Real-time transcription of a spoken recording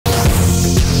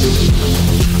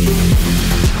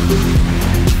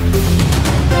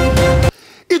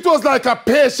It was like a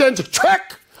patient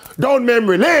trek down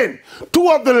memory lane. Two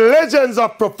of the legends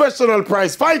of professional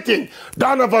prize fighting,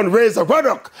 Donovan Razor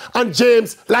Ruddock and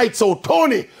James Lights Out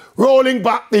Toney, rolling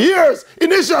back the years.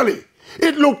 Initially,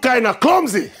 it looked kind of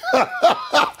clumsy.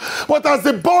 But as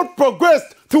the bout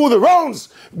progressed through the rounds,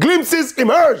 glimpses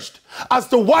emerged as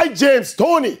to why James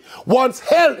Toney once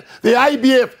held the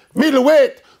IBF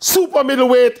middleweight, super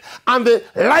middleweight, and the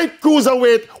light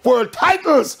cruiserweight world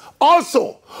titles.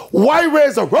 Also, why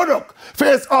Razor Ruddock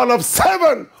faced all of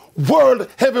 7 world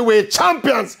heavyweight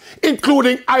champions,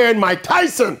 including Iron Mike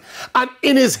Tyson, and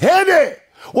in his heyday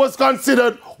was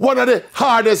considered one of the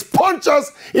hardest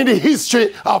punchers in the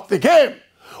history of the game.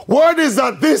 Word is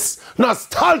that this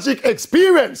nostalgic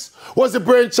experience was the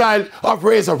brainchild of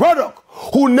Razor Ruddock,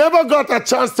 who never got a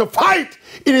chance to fight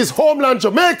in his homeland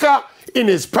Jamaica in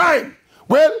his prime.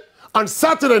 Well, on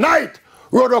Saturday night,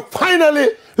 Ruddock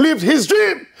finally lived his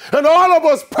dream, and all of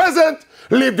us present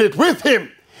lived it with him,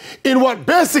 in what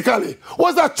basically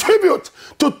was a tribute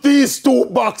to these two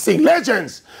boxing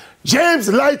legends, James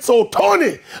Lights Out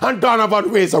Toney and Donovan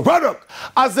Razor Ruddock,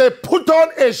 as they put on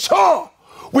a show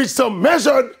with some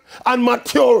measured and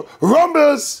mature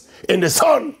rumbles in the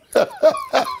sun.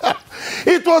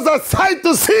 It was a sight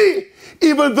to see,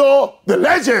 even though the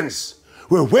legends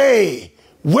were way,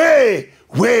 way,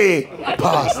 way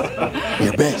past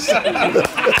their best.